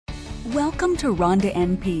Welcome to Rhonda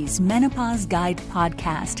NP's Menopause Guide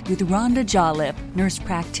podcast with Rhonda Jolliffe, nurse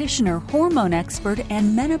practitioner, hormone expert,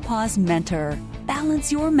 and menopause mentor.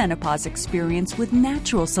 Balance your menopause experience with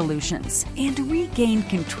natural solutions and regain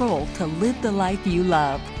control to live the life you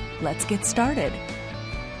love. Let's get started.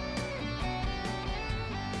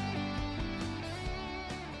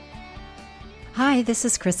 Hi, this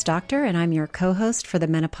is Chris Doctor, and I'm your co-host for the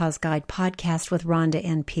Menopause Guide podcast with Rhonda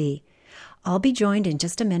NP. I'll be joined in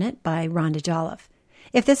just a minute by Rhonda Jolliffe.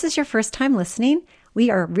 If this is your first time listening, we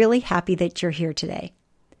are really happy that you're here today.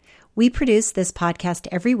 We produce this podcast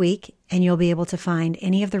every week, and you'll be able to find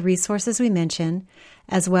any of the resources we mention,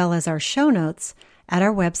 as well as our show notes, at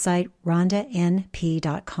our website,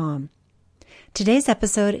 rhondanp.com. Today's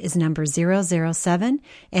episode is number 007,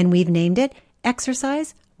 and we've named it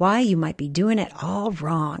Exercise, Why You Might Be Doing It All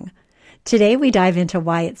Wrong. Today, we dive into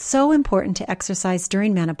why it's so important to exercise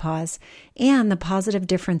during menopause and the positive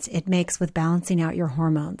difference it makes with balancing out your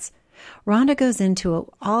hormones. Rhonda goes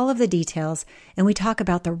into all of the details, and we talk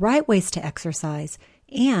about the right ways to exercise,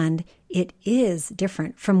 and it is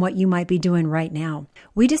different from what you might be doing right now.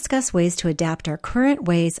 We discuss ways to adapt our current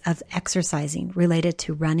ways of exercising related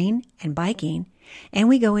to running and biking, and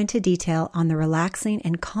we go into detail on the relaxing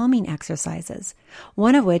and calming exercises,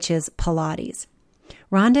 one of which is Pilates.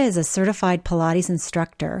 Rhonda is a certified Pilates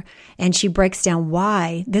instructor, and she breaks down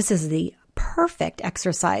why this is the perfect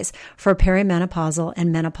exercise for perimenopausal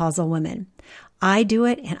and menopausal women. I do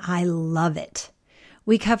it, and I love it.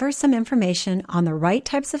 We cover some information on the right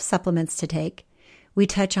types of supplements to take. We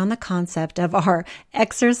touch on the concept of our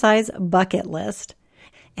exercise bucket list.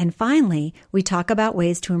 And finally, we talk about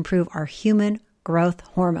ways to improve our human growth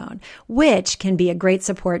hormone, which can be a great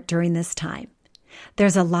support during this time.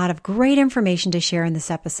 There's a lot of great information to share in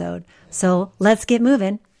this episode, so let's get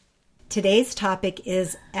moving. Today's topic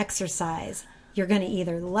is exercise. You're going to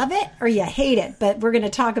either love it or you hate it, but we're going to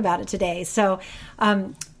talk about it today. So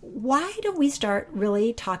why don't we start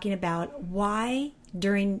really talking about why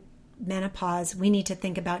during menopause we need to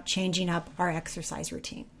think about changing up our exercise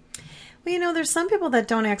routine? Well, there's some people that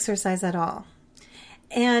don't exercise at all.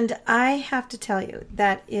 And I have to tell you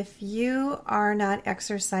that if you are not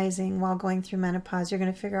exercising while going through menopause, you're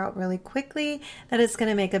going to figure out really quickly that it's going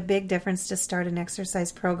to make a big difference to start an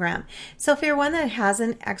exercise program. So if you're one that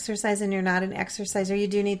hasn't exercised and you're not an exerciser, you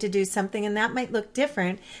do need to do something, and that might look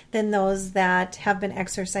different than those that have been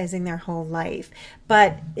exercising their whole life.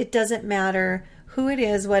 But it doesn't matter who it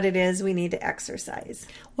is, what it is, we need to exercise.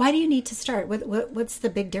 Why do you need to start? What's the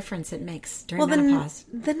big difference it makes during menopause?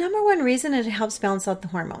 The number one reason is it helps balance out the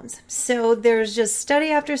hormones. So there's just study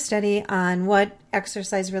after study on what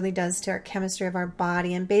exercise really does to our chemistry of our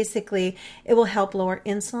body. And basically, it will help lower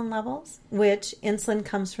insulin levels, which insulin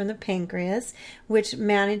comes from the pancreas, which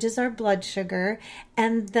manages our blood sugar.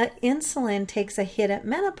 And the insulin takes a hit at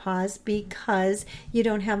menopause because you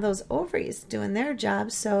don't have those ovaries doing their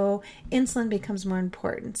job. So insulin becomes more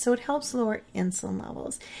important. So it helps lower insulin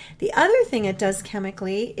levels. The other thing it does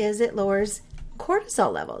chemically is it lowers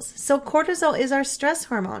cortisol levels. So cortisol is our stress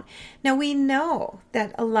hormone. Now we know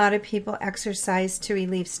that a lot of people exercise to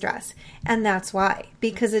relieve stress, and that's why,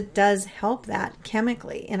 because it does help that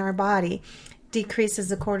chemically in our body, decreases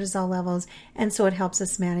the cortisol levels, and so it helps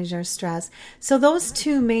us manage our stress. So those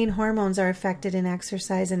two main hormones are affected in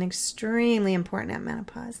exercise and extremely important at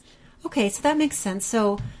menopause. Okay, so that makes sense.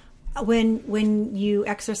 So when you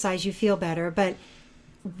exercise, you feel better, but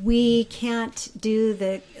we can't do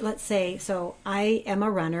let's say, so I am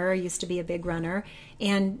a runner, I used to be a big runner,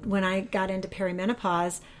 and when I got into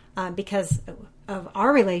perimenopause, because of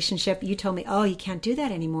our relationship, you told me, oh, you can't do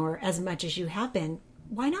that anymore as much as you have been.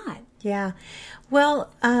 Why not? Yeah.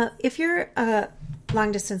 Well, if you're a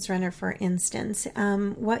long-distance runner, for instance,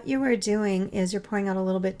 what you are doing is you're pouring out a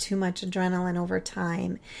little bit too much adrenaline over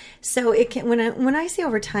time. So it can, when I say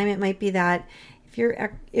over time, it might be that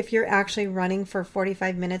if you're actually running for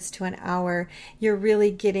 45 minutes to an hour, you're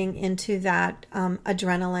really getting into that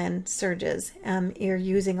adrenaline surges. You're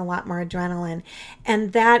using a lot more adrenaline.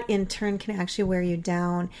 And that in turn can actually wear you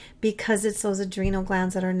down because it's those adrenal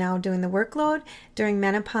glands that are now doing the workload during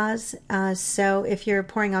menopause. So if you're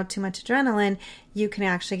pouring out too much adrenaline, you can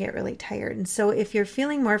actually get really tired. And so if you're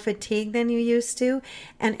feeling more fatigued than you used to,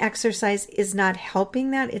 and exercise is not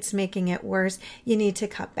helping that, it's making it worse, you need to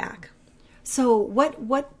cut back. So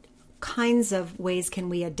what kinds of ways can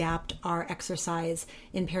we adapt our exercise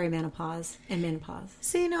in perimenopause and menopause?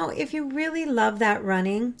 So, if you really love that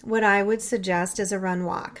running, what I would suggest is a run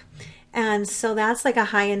walk. And so that's like a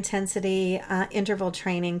high intensity interval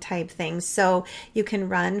training type thing. So you can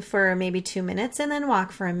run for maybe 2 minutes and then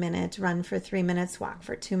walk for a minute, run for 3 minutes, walk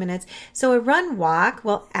for 2 minutes. So a run walk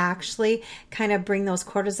will actually kind of bring those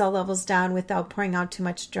cortisol levels down without pouring out too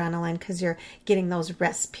much adrenaline because you're getting those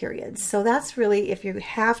rest periods. So that's really, if you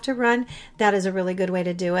have to run, that is a really good way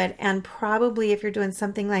to do it. And probably if you're doing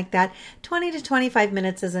something like that, 20 to 25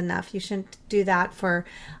 minutes is enough. You shouldn't do that for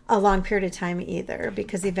a long period of time either,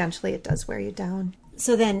 because eventually it does wear you down.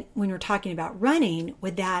 So then when we're talking about running,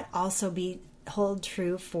 would that also hold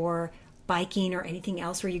true for biking or anything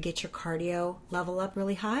else where you get your cardio level up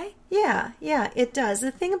really high? Yeah, it does.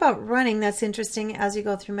 The thing about running that's interesting as you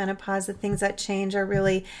go through menopause, the things that change are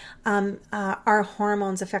really our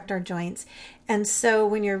hormones affect our joints. And so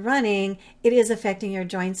when you're running, it is affecting your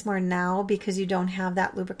joints more now because you don't have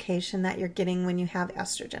that lubrication that you're getting when you have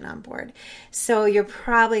estrogen on board. So you're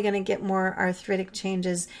probably going to get more arthritic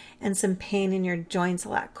changes and some pain in your joints a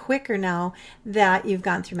lot quicker now that you've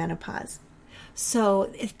gone through menopause. So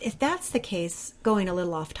if that's the case, going a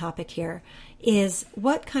little off topic here, is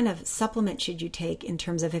what kind of supplement should you take in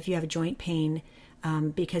terms of if you have joint pain?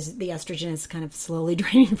 Because the estrogen is kind of slowly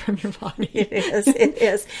draining from your body. It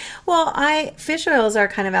is. Well, fish oils are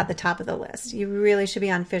kind of at the top of the list. You really should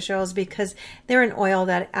be on fish oils because they're an oil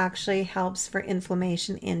that actually helps for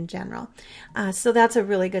inflammation in general. So that's a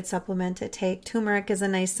really good supplement to take. Turmeric is a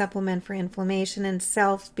nice supplement for inflammation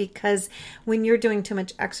itself because when you're doing too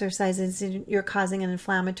much exercises, you're causing an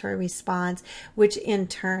inflammatory response, which in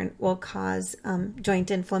turn will cause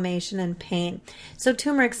joint inflammation and pain. So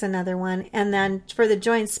turmeric's another one. And then for the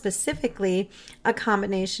joints specifically, a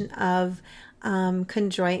combination of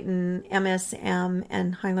chondroitin, MSM,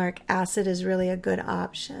 and hyaluronic acid is really a good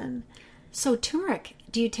option. So turmeric,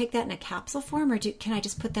 do you take that in a capsule form or can I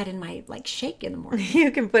just put that in my shake in the morning?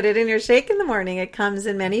 You can put it in your shake in the morning. It comes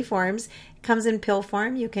in many forms. It comes in pill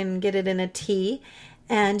form. You can get it in a tea.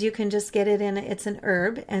 And you can just get it it's an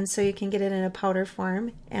herb, and so you can get it in a powder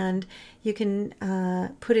form, and you can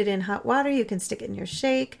put it in hot water. You can stick it in your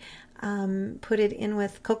shake, put it in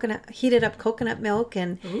with heated up coconut milk,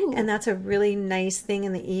 and that's a really nice thing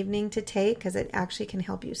in the evening to take because it actually can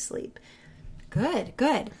help you sleep.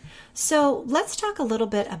 Good. So let's talk a little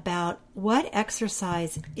bit about what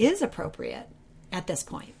exercise is appropriate at this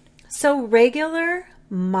point. So regular,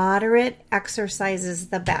 moderate exercise is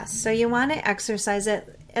the best. So you want to exercise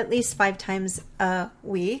at least 5 times a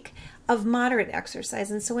week of moderate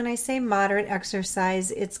exercise. And so when I say moderate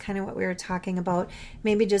exercise, it's kind of what we were talking about,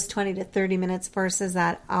 maybe just 20 to 30 minutes versus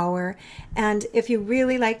that hour. And if you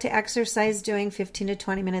really like to exercise, doing 15 to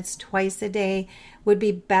 20 minutes twice a day would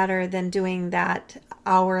be better than doing that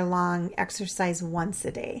hour-long exercise once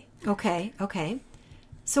a day. Okay.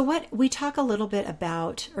 So you talk a little bit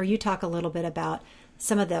about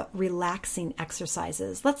some of the relaxing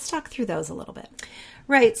exercises. Let's talk through those a little bit.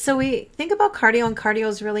 Right. So we think about cardio, and cardio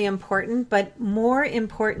is really important, but more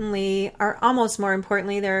importantly, or almost more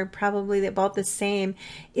importantly, they're probably about the same,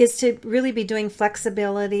 is to really be doing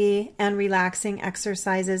flexibility and relaxing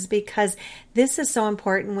exercises, because this is so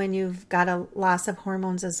important when you've got a loss of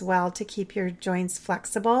hormones as well, to keep your joints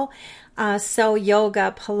flexible. So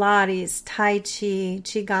yoga, Pilates, Tai Chi,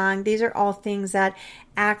 Qigong, these are all things that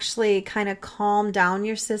actually kind of calm down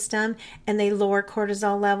your system, and they lower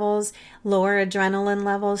cortisol levels, lower adrenaline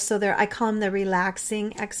levels. So I call them the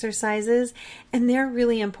relaxing exercises, and they're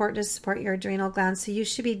really important to support your adrenal glands. So you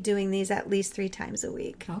should be doing these at least 3 times a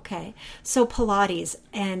week. Okay. So Pilates,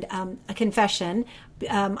 and a confession,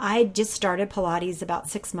 I just started Pilates about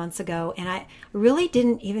 6 months ago, and I really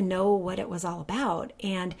didn't even know what it was all about.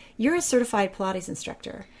 And you're a certified Pilates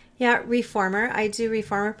instructor. Yeah, Reformer. I do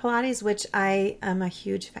Reformer Pilates, which I am a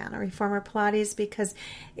huge fan of Reformer Pilates because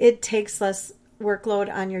it takes less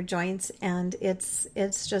workload on your joints, and it's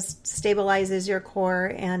just stabilizes your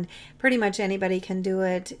core, and pretty much anybody can do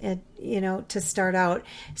it, to start out.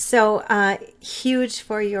 So huge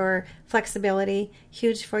for your flexibility,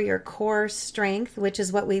 huge for your core strength, which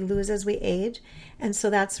is what we lose as we age. And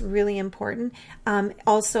so that's really important.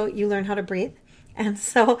 Also, you learn how to breathe. And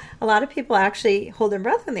so a lot of people actually hold their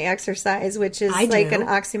breath when they exercise, which is like an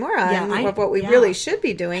oxymoron of what we really should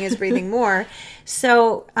be doing is breathing more.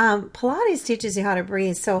 So Pilates teaches you how to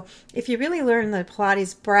breathe. So if you really learn the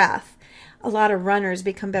Pilates breath, a lot of runners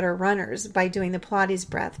become better runners by doing the Pilates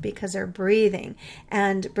breath because they're breathing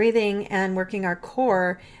and working our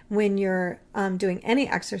core when you're doing any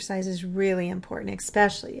exercise is really important,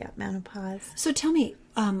 especially at menopause. So tell me,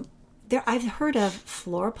 I've heard of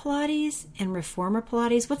floor Pilates and reformer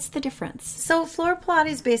Pilates. What's the difference? So floor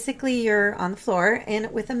Pilates, basically you're on the floor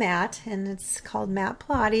and with a mat, and it's called mat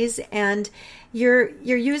Pilates, and you're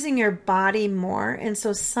using your body more. And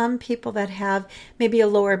so some people that have maybe a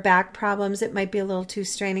lower back problems, it might be a little too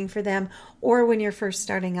straining for them. Or when you're first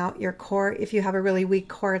starting out, your core, if you have a really weak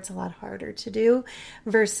core, it's a lot harder to do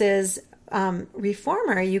versus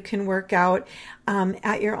reformer. You can work out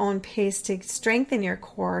at your own pace to strengthen your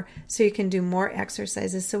core so you can do more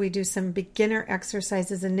exercises. So we do some beginner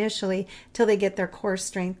exercises initially till they get their core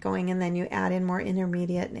strength going, and then you add in more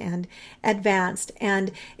intermediate and advanced.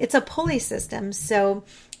 And it's a pulley system. So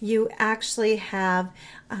you actually have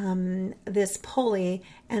this pulley,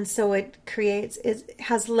 and so it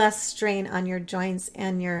has less strain on your joints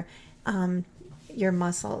and your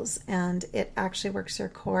muscles, and it actually works your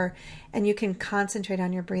core, and you can concentrate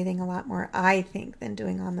on your breathing a lot more, I think, than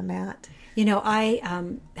doing on the mat. I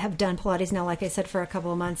have done Pilates now, like I said, for a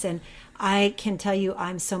couple of months, and I can tell you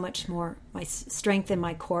I'm so much more, my strength in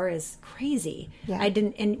my core is crazy. Yeah.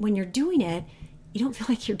 And when you're doing it, you don't feel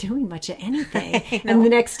like you're doing much of anything. And the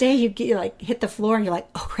next day you hit the floor and you're like,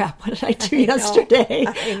 oh crap, what did I do yesterday?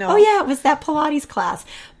 I know. Oh yeah, it was that Pilates class.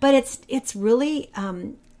 But it's really,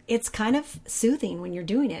 it's kind of soothing when you're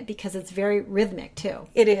doing it because it's very rhythmic too.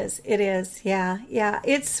 It is. Yeah.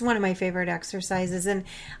 It's one of my favorite exercises. And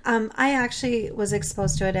I actually was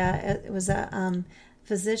exposed to it. It was a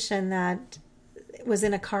physician that was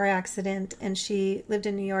in a car accident, and she lived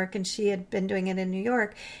in New York, and she had been doing it in New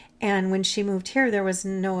York. And when she moved here, there was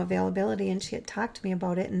no availability, and she had talked to me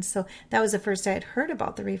about it. And so that was the first I had heard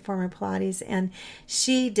about the reformer Pilates, and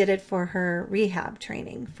she did it for her rehab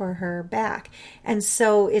training for her back. And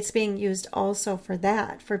so it's being used also for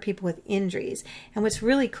that, for people with injuries. And what's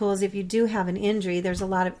really cool is if you do have an injury, there's a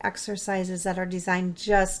lot of exercises that are designed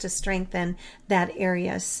just to strengthen that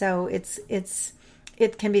area. So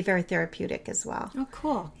it can be very therapeutic as well. Oh,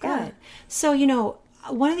 cool. Good. Yeah. So,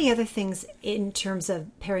 one of the other things in terms of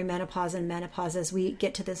perimenopause and menopause as we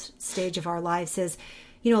get to this stage of our lives is,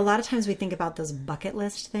 a lot of times we think about those bucket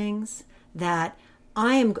list things that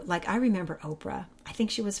I remember Oprah. I think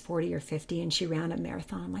she was 40 or 50 and she ran a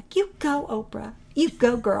marathon. I'm like, you go, Oprah. You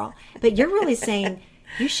go, girl. But you're really saying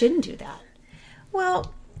you shouldn't do that.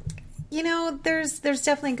 Well, there's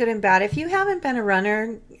definitely good and bad. If you haven't been a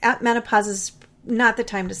runner, menopause is not the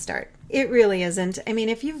time to start. It really isn't. I mean,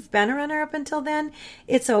 if you've been a runner up until then,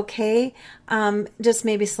 it's okay. Just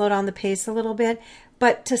maybe slow down the pace a little bit.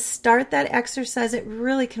 But to start that exercise, it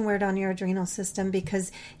really can wear down your adrenal system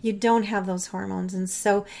because you don't have those hormones. And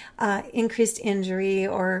so increased injury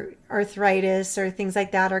or arthritis or things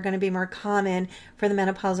like that are going to be more common for the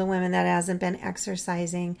menopausal women that hasn't been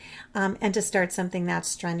exercising and to start something that's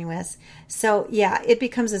strenuous. So yeah, it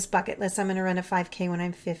becomes this bucket list. I'm going to run a 5K when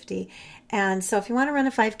I'm 50. And so if you want to run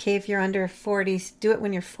a 5K, if you're under 40, do it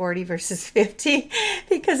when you're 40 versus 50,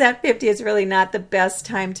 because at 50 is really not the best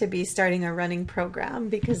time to be starting a running program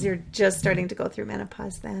because you're just starting to go through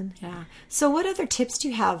menopause then. Yeah. So what other tips do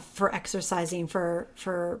you have for exercising for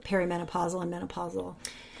perimenopausal and menopausal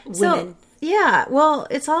women? So, yeah, well,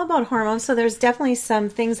 it's all about hormones. So there's definitely some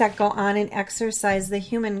things that go on in exercise. The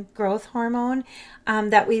human growth hormone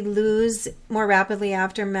that we lose more rapidly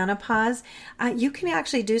after menopause. You can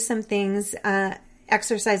actually do some things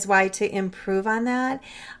exercise-wise to improve on that.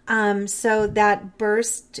 So that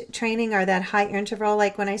burst training or that high interval,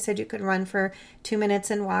 like when I said you could run for 2 minutes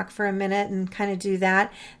and walk for a minute and kind of do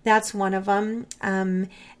that, that's one of them.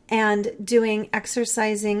 And doing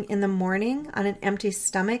exercising in the morning on an empty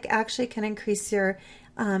stomach actually can increase your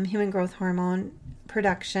human growth hormone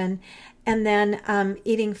production. And then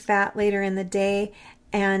eating fat later in the day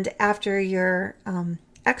and after your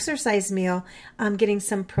exercise meal, getting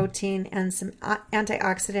some protein and some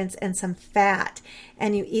antioxidants and some fat.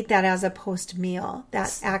 And you eat that as a post meal.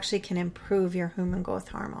 That actually can improve your human growth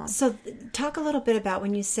hormone. So talk a little bit about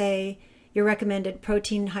when you say your recommended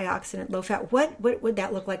protein, high oxidant, low fat. What would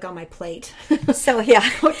that look like on my plate? So yeah,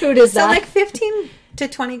 what food is that? So like 15 to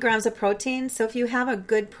 20 grams of protein. So if you have a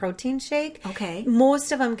good protein shake, okay,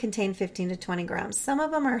 most of them contain 15 to 20 grams. Some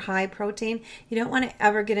of them are high protein. You don't want to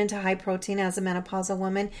ever get into high protein as a menopausal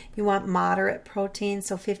woman. You want moderate protein.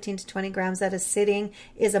 So 15 to 20 grams at a sitting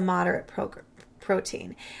is a moderate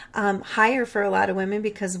protein. Higher for a lot of women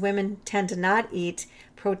because women tend to not eat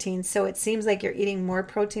protein. So it seems like you're eating more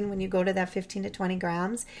protein when you go to that 15 to 20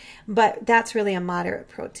 grams, but that's really a moderate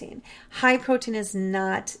protein. High protein is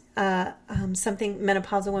not something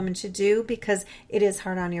menopausal women should do because it is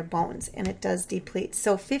hard on your bones and it does deplete.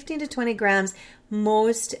 So 15 to 20 grams,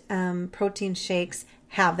 most protein shakes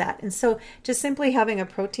have that. And so just simply having a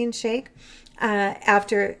protein shake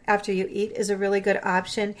after you eat is a really good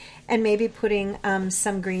option, and maybe putting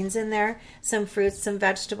some greens in there, some fruits, some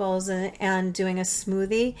vegetables, and doing a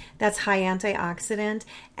smoothie that's high antioxidant,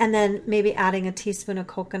 and then maybe adding a teaspoon of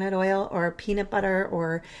coconut oil or peanut butter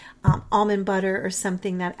or almond butter or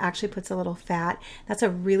something that actually puts a little fat. That's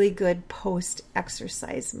a really good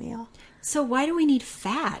post-exercise meal. So why do we need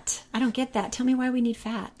fat? I don't get that. Tell me why we need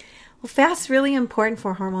fat. Well, fat's really important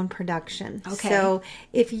for hormone production. Okay. So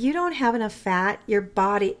if you don't have enough fat, your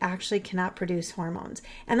body actually cannot produce hormones.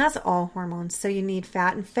 And that's all hormones. So you need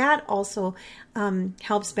fat. And fat also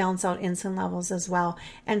helps balance out insulin levels as well.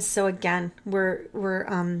 And so again, we're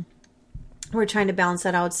trying to balance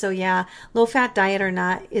that out. So yeah, low fat diet or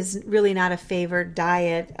not is really not a favored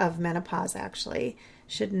diet of menopause actually.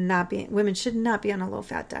 Women should not be on a low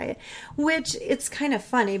fat diet, which it's kind of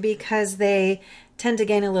funny because they tend to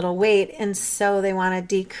gain a little weight, and so they want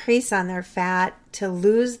to decrease on their fat to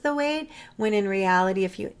lose the weight, when in reality,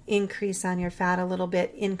 if you increase on your fat a little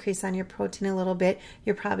bit, increase on your protein a little bit,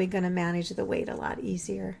 you're probably going to manage the weight a lot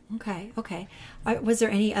easier. Okay. Was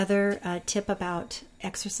there any other tip about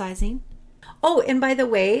exercising? Oh, and by the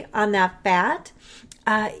way, on that fat,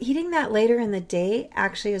 eating that later in the day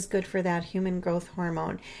actually is good for that human growth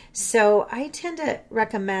hormone. So I tend to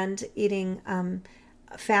recommend eating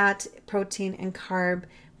fat, protein, and carb,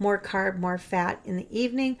 more fat in the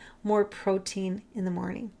evening, more protein in the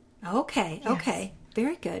morning. Okay. Yes. Okay.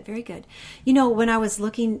 Very good. Very good. You know, when I was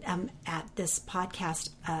looking at this podcast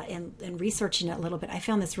and researching it a little bit, I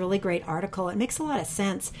found this really great article. It makes a lot of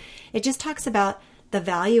sense. It just talks about the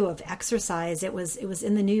value of exercise. It was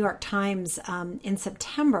in the New York Times in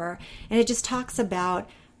September, and it just talks about,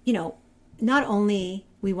 you know, not only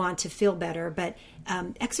we want to feel better, but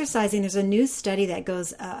exercising. There's a new study that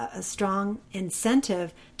goes a strong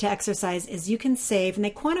incentive to exercise is you can save, and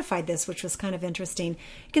they quantified this, which was kind of interesting.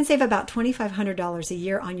 You can save about $2,500 a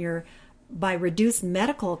year by reduced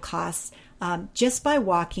medical costs just by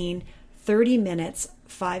walking 30 minutes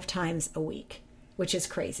 5 times a week, which is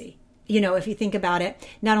crazy. You know, if you think about it,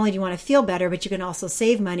 not only do you want to feel better, but you can also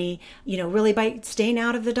save money, you know, really by staying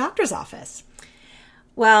out of the doctor's office.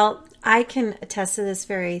 Well, I can attest to this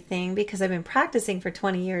very thing because I've been practicing for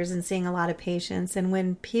 20 years and seeing a lot of patients. And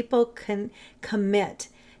when people can commit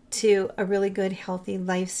to a really good, healthy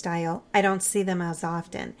lifestyle, I don't see them as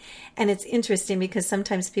often. And it's interesting because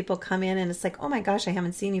sometimes people come in and it's like, oh my gosh, I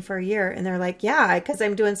haven't seen you for a year. And they're like, yeah, because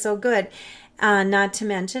I'm doing so good. Not to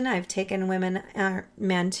mention, I've taken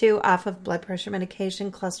men too, off of blood pressure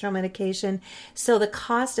medication, cholesterol medication. So the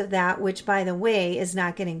cost of that, which by the way, is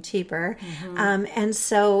not getting cheaper. Mm-hmm. And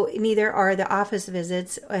so neither are the office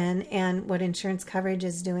visits and what insurance coverage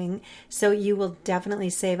is doing. So you will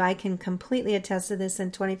definitely save. I can completely attest to this,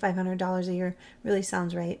 and $2,500 a year really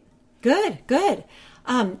sounds right. Good.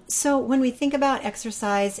 So when we think about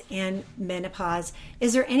exercise and menopause,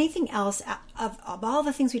 is there anything else of all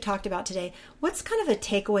the things we talked about today? What's kind of a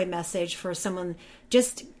takeaway message for someone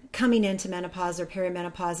just coming into menopause or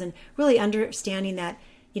perimenopause and really understanding that,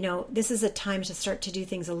 you know, this is a time to start to do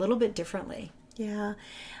things a little bit differently? Yeah.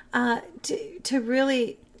 To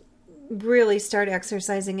really, really start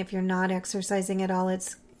exercising. If you're not exercising at all,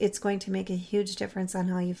 it's going to make a huge difference on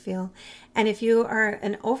how you feel. And if you are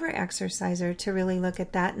an over-exerciser, to really look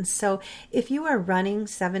at that. And so if you are running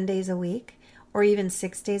 7 days a week or even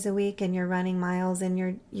 6 days a week and you're running miles and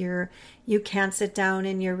you can't sit down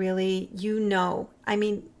and you're really, I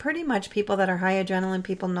mean, pretty much people that are high adrenaline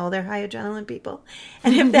people know they're high adrenaline people.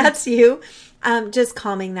 And if that's you, just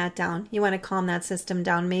calming that down. You want to calm that system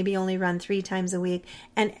down. Maybe only run 3 times a week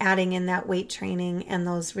and adding in that weight training and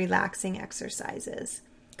those relaxing exercises.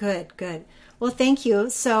 Good. Well, thank you.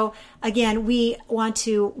 So again, we want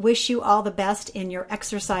to wish you all the best in your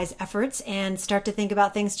exercise efforts and start to think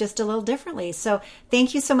about things just a little differently. So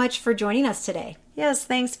thank you so much for joining us today. Yes,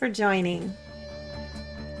 thanks for joining.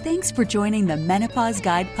 Thanks for joining the Menopause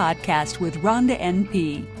Guide podcast with Rhonda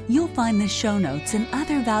NP. You'll find the show notes and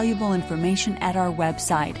other valuable information at our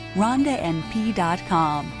website,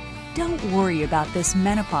 rhondanp.com. Don't worry about this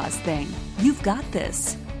menopause thing. You've got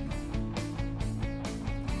this.